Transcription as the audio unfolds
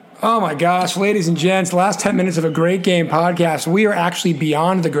Oh my gosh, ladies and gents, last 10 minutes of a great game podcast. We are actually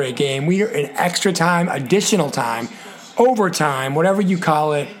beyond the great game. We are in extra time, additional time, overtime, whatever you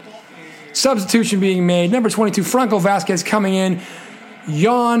call it. Substitution being made. Number 22, Franco Vasquez coming in.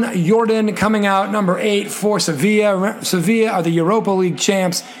 Jan Jordan coming out, number 8 for Sevilla. Sevilla are the Europa League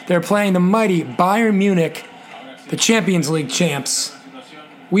champs. They're playing the mighty Bayern Munich, the Champions League champs.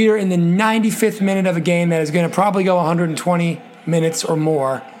 We are in the 95th minute of a game that is going to probably go 120 minutes or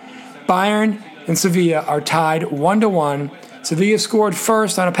more. Bayern and Sevilla are tied 1-1. Sevilla scored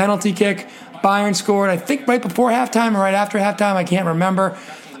first on a penalty kick. Bayern scored, I think, right before halftime or right after halftime. I can't remember.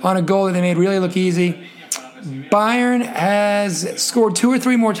 On a goal that they made really look easy. Bayern has scored 2 or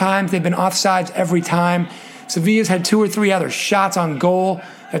 3 more times. They've been offsides every time. Sevilla's had 2 or 3 other shots on goal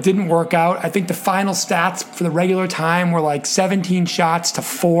that didn't work out. I think the final stats for the regular time were like 17 shots to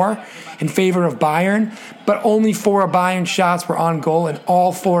 4 in favor of Bayern, but only 4 of Bayern's shots were on goal, and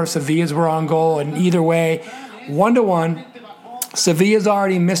all 4 of Sevilla's were on goal. And either way, 1-1. Sevilla's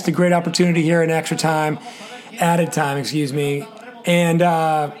already missed a great opportunity here in added time. And,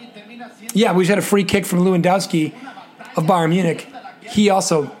 we just had a free kick from Lewandowski of Bayern Munich. He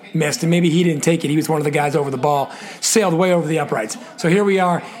also missed, and maybe he didn't take it. He was one of the guys over the ball, sailed way over the uprights. So here we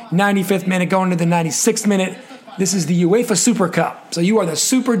are, 95th minute, going to the 96th minute. This is the UEFA Super Cup. So you are the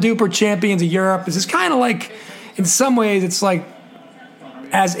super-duper champions of Europe. This is kind of like, in some ways, it's like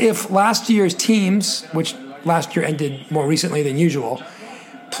as if last year's teams, which last year ended more recently than usual,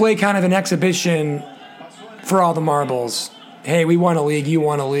 play kind of an exhibition for all the marbles. Hey, we won a league, you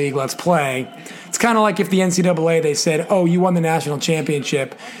won a league, let's play. It's kind of like if the NCAA, they said, oh, you won the national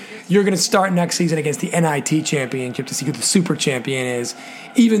championship, you're going to start next season against the NIT championship to see who the super champion is,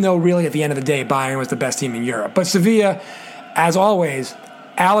 even though really at the end of the day, Bayern was the best team in Europe. But Sevilla, as always,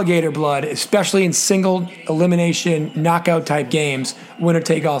 alligator blood, especially in single elimination knockout type games,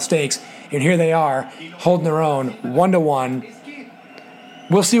 winner-take-all stakes. And here they are, holding their own, 1-1.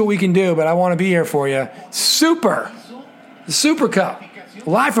 We'll see what we can do, but I want to be here for you. The Super Cup,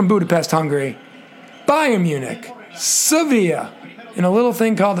 live from Budapest, Hungary. Bayern Munich, Sevilla, and a little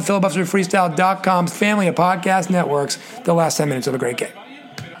thing called the filibusterfreestyle.com's family of podcast networks, the last 10 minutes of a great game.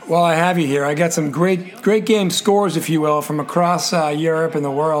 Well, I have you here. I got some great game scores, if you will, from across Europe and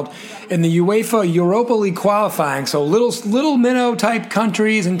the world in the UEFA Europa League qualifying. So little minnow-type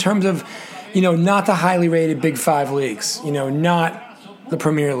countries in terms of, not the highly rated Big Five leagues, not the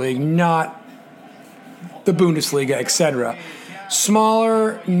Premier League, not the Bundesliga, etc.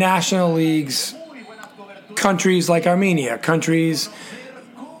 Smaller national leagues, countries like Armenia, countries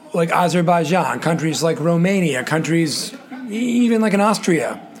like Azerbaijan, countries like Romania, countries even like in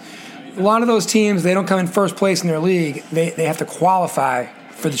Austria. A lot of those teams, they don't come in first place in their league. They have to qualify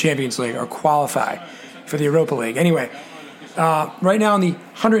for the Champions League or qualify for the Europa League. Anyway, right now in the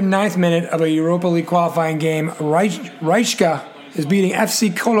 109th minute of a Europa League qualifying game, Rijeka is beating FC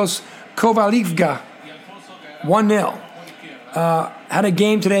Kolos Kovalivka 1-0. Had a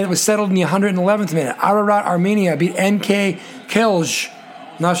game today that was settled in the 111th minute. Ararat Armenia beat NK Kelj.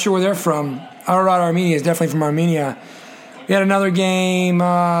 Not sure where they're from. Ararat Armenia is definitely from Armenia. We had another game,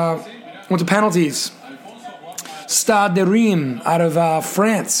 went to penalties. Stade de Reims out of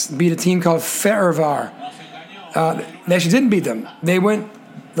France beat a team called Ferrovar. They actually didn't beat them. They went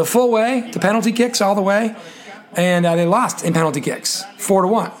the full way to penalty kicks all the way, and they lost in penalty kicks,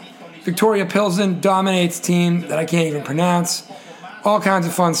 4-1. Victoria Pilsen dominates a team that I can't even pronounce. All kinds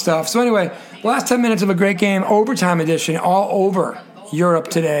of fun stuff. So anyway, last 10 minutes of a great game, overtime edition, all over Europe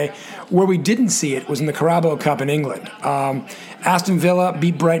today. Where we didn't see it was in the Carabao Cup in England. Aston Villa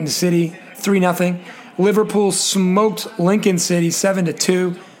beat Brighton City 3-0. Liverpool smoked Lincoln City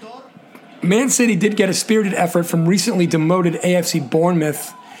 7-2. Man City did get a spirited effort from recently demoted AFC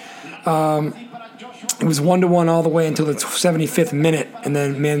Bournemouth. It was 1-1 all the way until the 75th minute, and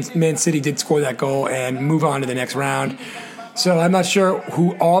then Man City did score that goal and move on to the next round. So I'm not sure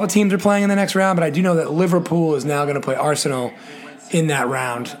who all the teams are playing in the next round, but I do know that Liverpool is now going to play Arsenal in that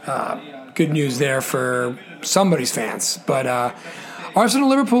round. Good news there for somebody's fans. But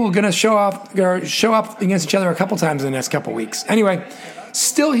Arsenal and Liverpool are going to show up against each other a couple times in the next couple weeks. Anyway,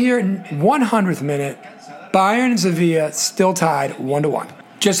 still here in 100th minute, Bayern and Sevilla still tied 1-1.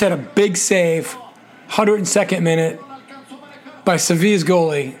 Just had a big save. 102nd minute by Sevilla's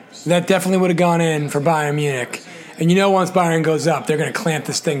goalie. That definitely would have gone in for Bayern Munich. And once Bayern goes up, they're going to clamp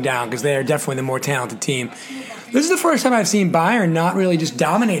this thing down because they are definitely the more talented team. This is the first time I've seen Bayern not really just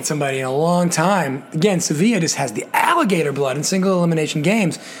dominate somebody in a long time. Again, Sevilla just has the alligator blood in single elimination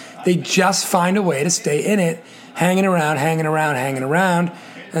games. They just find a way to stay in it, hanging around.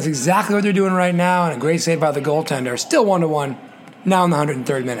 That's exactly what they're doing right now, and a great save by the goaltender. Still 1-1. now in the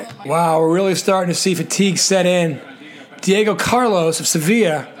 103rd minute. Wow, we're really starting to see fatigue set in. Diego Carlos of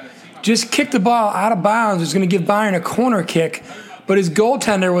Sevilla just kicked the ball out of bounds. He was going to give Bayern a corner kick, but his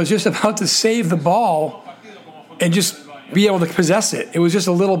goaltender was just about to save the ball and just be able to possess it. It was just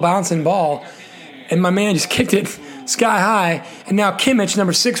a little bouncing ball, and my man just kicked it sky high. And now Kimmich,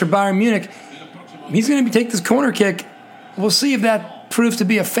 number 6 for Bayern Munich, he's going to take this corner kick. We'll see if that proves to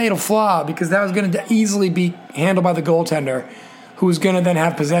be a fatal flaw, because that was going to easily be handled by the goaltender, who's going to then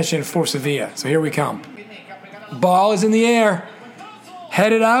have possession for Sevilla. So here we come. Ball is in the air.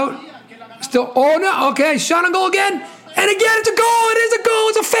 Headed out. Still, oh no, okay, shot on goal again. And again, it's a goal. It is a goal.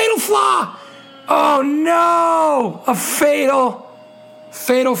 It's a fatal flaw. Oh no, a fatal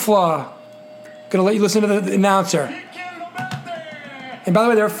flaw. Gonna let you listen to the announcer. And by the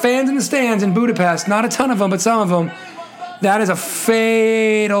way, there are fans in the stands in Budapest. Not a ton of them, but some of them. That is a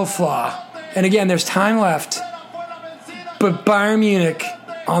fatal flaw. And again, there's time left. But Bayern Munich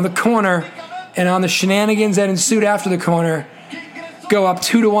on the corner and on the shenanigans that ensued after the corner go up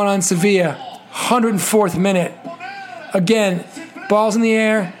 2-1 on Sevilla. 104th minute. Again, ball's in the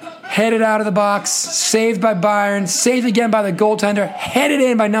air, headed out of the box, saved by Bayern, saved again by the goaltender, headed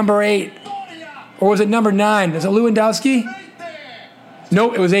in by number 8. Or was it number 9? Is it Lewandowski?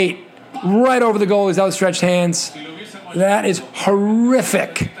 Nope, it was 8. Right over the goalie's outstretched hands. That is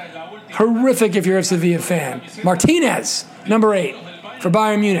horrific. Horrific if you're a Sevilla fan. Martinez, number 8, for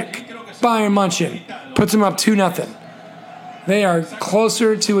Bayern Munich. Bayern München puts them up 2-0. They are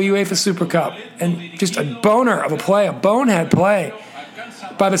closer to a UEFA Super Cup. And just a boner of a play, a bonehead play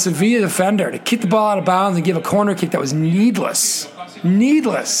by the Sevilla defender to kick the ball out of bounds and give a corner kick that was needless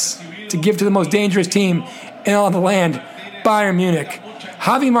to give to the most dangerous team in all the land, Bayern Munich.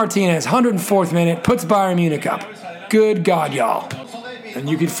 Javi Martinez, 104th minute, puts Bayern Munich up. Good God, y'all. And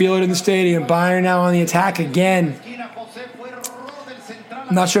you can feel it in the stadium. Bayern now on the attack again.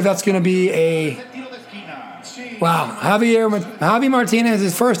 I'm not sure if that's going to be a... Wow. Javi Martinez,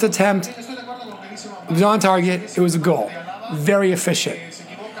 his first attempt, it was on target. It was a goal. Very efficient.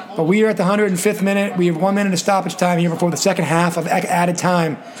 But we are at the 105th minute. We have 1 minute of stoppage time here before the second half of added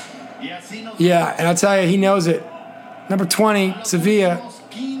time. Yeah, and I'll tell you, he knows it. Number 20, Sevilla.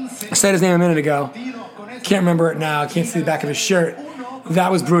 I said his name a minute ago. Can't remember it now. I can't see the back of his shirt.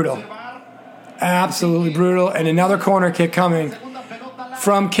 That was brutal. Absolutely brutal. And another corner kick coming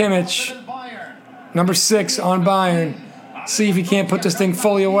from Kimmich. Number 6 on Bayern. See if he can't put this thing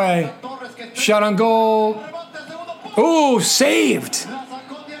fully away. Shot on goal. Ooh, saved.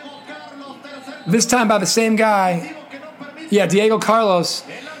 This time by the same guy. Yeah, Diego Carlos.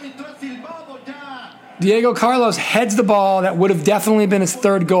 Diego Carlos heads the ball that would have definitely been his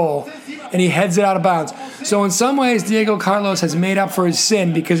third goal, and he heads it out of bounds. So in some ways, Diego Carlos has made up for his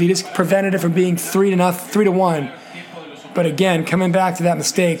sin because he just prevented it from being 3-1. But again, coming back to that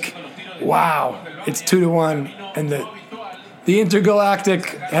mistake, wow, it's 2-1, and the intergalactic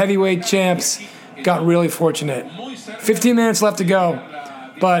heavyweight champs got really fortunate. 15 minutes left to go,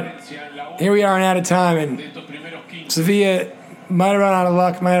 but here we are in added time, and Sevilla might have run out of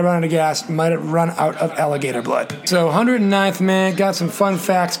luck, might have run out of gas, might have run out of alligator blood. So 109th minute, got some fun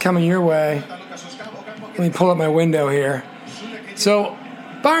facts coming your way. Let me pull up my window here. So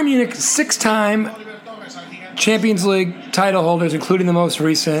Bayern Munich, 6-time Champions League title holders, including the most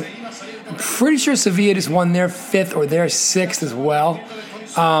recent. I'm pretty sure Sevilla just won their 5th or their 6th as well.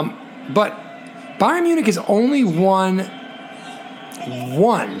 But Bayern Munich has only won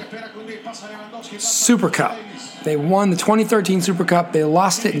one Super Cup. They won the 2013 Super Cup. They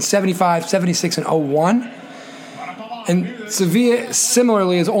lost it in 75, 76, and 01. And Sevilla,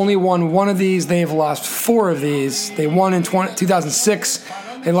 similarly, has only won one of these. They have lost 4 of these. They won in 2006.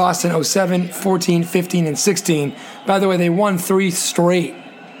 They lost in 07, 14, 15, and 16. By the way, they won 3 straight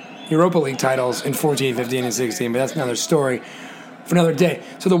Europa League titles in 14, 15, and 16. But that's another story for another day.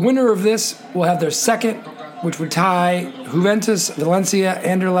 So the winner of this will have their second, which would tie Juventus, Valencia,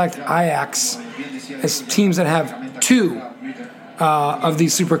 Anderlecht, Ajax as teams that have 2 of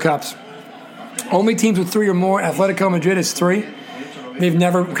these Super Cups. Only teams with 3 or more. Atletico Madrid is 3. They've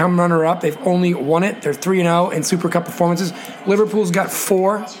never come runner-up. They've only won it. They're 3-0 in Super Cup performances. Liverpool's got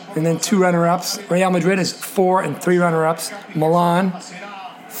 4 and then 2 runner-ups. Real Madrid is 4 and 3 runner-ups. Milan,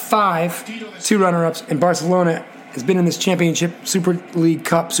 5, 2 runner-ups. And Barcelona has been in this championship Super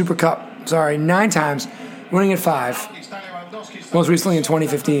Cup, 9 times, winning it 5, most recently in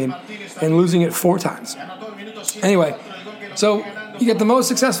 2015, and losing it 4 times. Anyway, so you get the most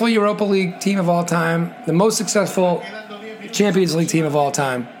successful Europa League team of all time, the most successful Champions League team of all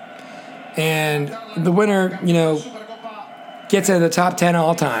time, and the winner, gets into the top 10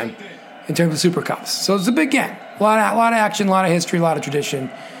 all time in terms of Super Cups. So it's a big game. A lot of action, a lot of history, a lot of tradition.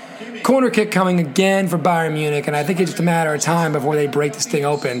 Corner kick coming again for Bayern Munich, and I think it's just a matter of time before they break this thing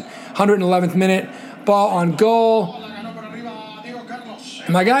open. 111th minute, ball on goal. And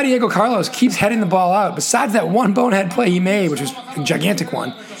my guy Diego Carlos keeps heading the ball out. Besides that one bonehead play he made, which was a gigantic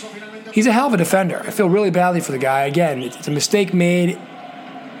one, he's a hell of a defender. I feel really badly for the guy. Again, it's a mistake made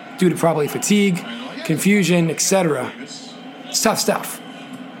due to probably fatigue, confusion, etc. It's tough stuff.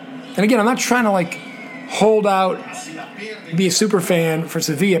 And again, I'm not trying to hold out, be a super fan for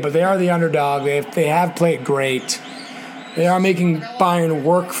Sevilla, but they are the underdog. They have played great. They are making Bayern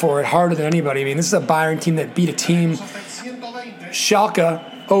work for it harder than anybody. I mean, this is a Bayern team that beat a team,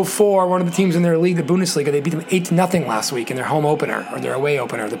 Schalke 04, one of the teams in their league, the Bundesliga. They beat them 8-0 last week in their home opener, or their away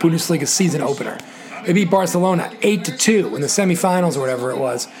opener, the Bundesliga season opener. They beat Barcelona 8-2 in the semifinals or whatever it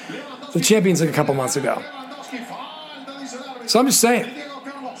was, the Champions League a couple months ago. So I'm just saying,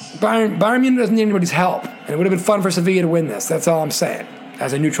 Bayern Munich doesn't need anybody's help, and it would have been fun for Sevilla to win this. That's all I'm saying,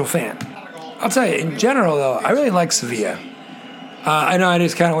 as a neutral fan. I'll tell you, in general, though, I really like Sevilla. I know I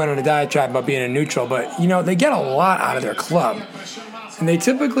just kind of went on a diatribe about being a neutral, but, they get a lot out of their club. And they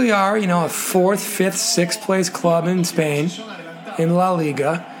typically are, a 4th, 5th, 6th place club in Spain, in La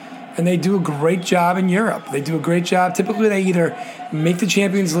Liga, and they do a great job in Europe. They do a great job. Typically, they either make the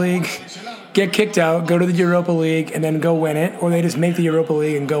Champions League, get kicked out, go to the Europa League, and then go win it, or they just make the Europa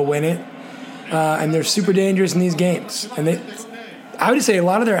League and go win it. And they're super dangerous in these games. And I would say a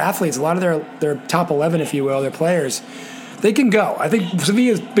lot of their athletes, a lot of their top 11, if you will, their players, they can go. I think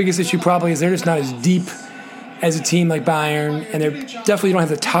Sevilla's biggest issue probably is they're just not as deep as a team like Bayern, and they definitely don't have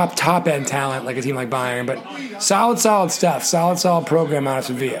the top-end talent like a team like Bayern, but solid stuff, solid program out of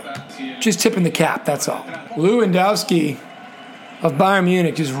Sevilla. Just tipping the cap, that's all. Lewandowski of Bayern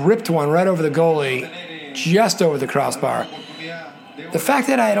Munich just ripped one right over the goalie, just over the crossbar. The fact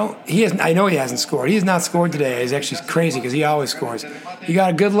that I know he hasn't scored. He has not scored today is actually crazy because he always scores. He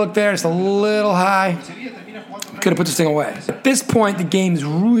got a good look there. It's a little high. Could have put this thing away. At this point, the game's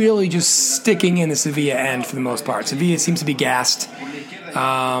really just sticking in the Sevilla end for the most part. Sevilla seems to be gassed.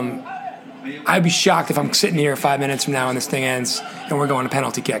 I'd be shocked if I'm sitting here 5 minutes from now and this thing ends and we're going to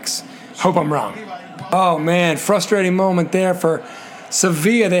penalty kicks. Hope I'm wrong. Oh, man, frustrating moment there for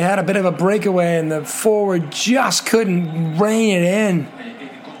Sevilla. They had a bit of a breakaway and the forward just couldn't rein it in.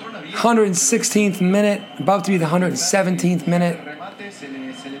 116th minute, about to be the 117th minute.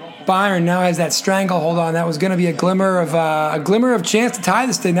 Bayern now has that stranglehold on. That was going to be a glimmer of chance to tie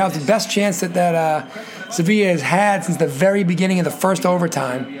this thing. That was the best chance that Sevilla has had since the very beginning of the first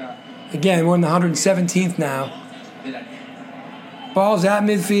overtime. Again, we're in the 117th now. Ball's at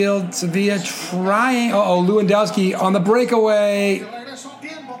midfield. Sevilla trying. Lewandowski on the breakaway.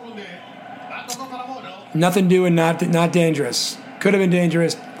 Nothing doing, not dangerous. Could have been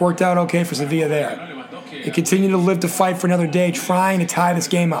dangerous. Worked out okay for Sevilla there. They continue to live to fight for another day, trying to tie this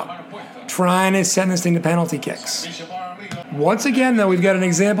game up, trying to send this thing to penalty kicks. Once again, though, we've got an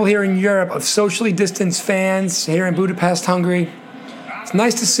example here in Europe of socially distanced fans here in Budapest, Hungary. It's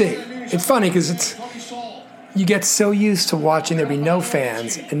nice to see. It's funny because you get so used to watching there be no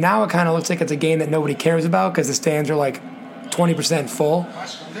fans, and now it kind of looks like it's a game that nobody cares about because the stands are 20% full.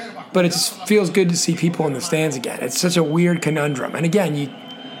 But it just feels good to see people in the stands again. It's such a weird conundrum. And again,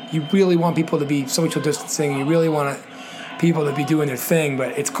 you really want people to be social distancing. You really want people to be doing their thing.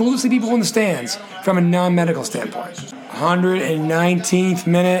 But it's cool to see people in the stands from a non-medical standpoint. 119th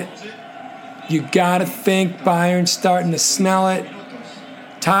minute. You got to think Bayern's starting to smell it.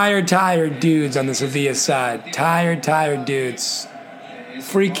 Tired dudes on the Sevilla side. Tired dudes.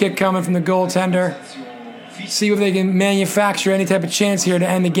 Free kick coming from the goaltender. See if they can manufacture any type of chance here to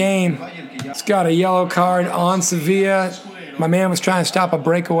end the game. It's got a yellow card on Sevilla. My man was trying to stop a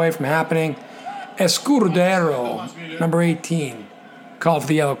breakaway from happening. Escudero, number 18, called for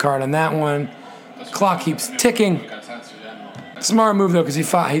the yellow card on that one. Clock keeps ticking. Smart move, though, because he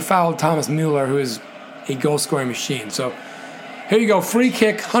fouled Thomas Müller, who is a goal-scoring machine. So here you go, free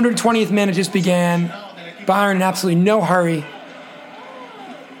kick, 120th minute just began. Bayern in absolutely no hurry.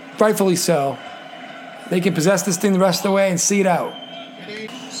 Rightfully so. They can possess this thing the rest of the way and see it out.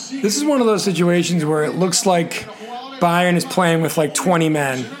 This is one of those situations where it looks like Bayern is playing with 20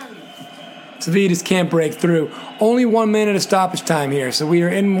 men. Sevilla just can't break through. Only 1 minute of stoppage time here. So we are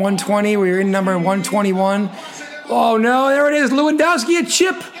in 120. We are in number 121. Oh, no, there it is. Lewandowski, a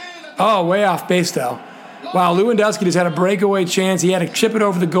chip. Oh, way off base, though. Wow, Lewandowski just had a breakaway chance. He had to chip it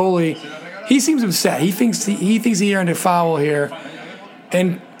over the goalie. He seems upset. He thinks he earned a foul here.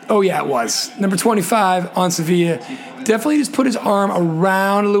 And oh, yeah, it was. Number 25 on Sevilla. Definitely just put his arm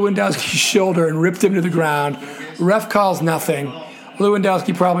around Lewandowski's shoulder and ripped him to the ground. Ref calls nothing.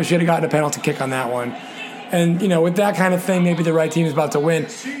 Lewandowski probably should have gotten a penalty kick on that one. And, with that kind of thing, maybe the right team is about to win.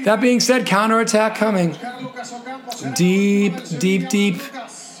 That being said, counterattack coming. Deep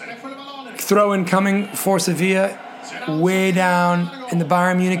throw-in coming for Sevilla, way down in the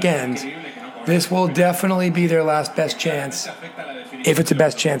Bayern Munich end. This will definitely be their last best chance, if it's a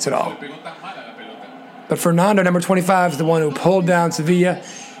best chance at all. But Fernando, number 25, is the one who pulled down Sevilla.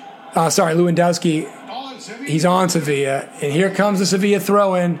 Lewandowski, he's on Sevilla. And here comes the Sevilla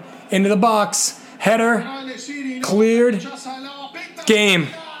throw-in into the box. Header, cleared. Game,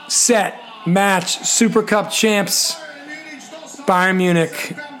 set, match, Super Cup champs, Bayern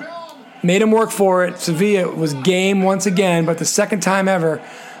Munich. Made him work for it. Sevilla was game once again, but the second time ever,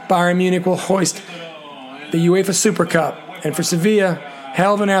 Bayern Munich will hoist the UEFA Super Cup. And for Sevilla,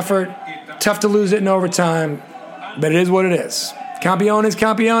 hell of an effort. Tough to lose it in overtime, but it is what it is.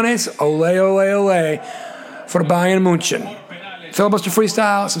 Campeones, ole, ole, ole, for Bayern München. Filibuster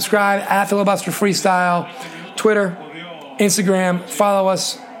Freestyle, subscribe at Filibuster Freestyle, Twitter, Instagram, follow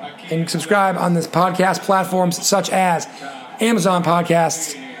us, and subscribe on this podcast platforms such as Amazon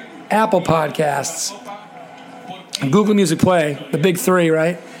Podcasts, Apple Podcasts, Google Music Play, the big three,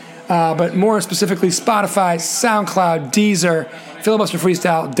 right? But more specifically, Spotify, SoundCloud, Deezer,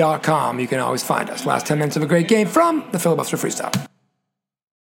 filibusterfreestyle.com. You can always find us. Last 10 minutes of a great game from the Filibuster Freestyle.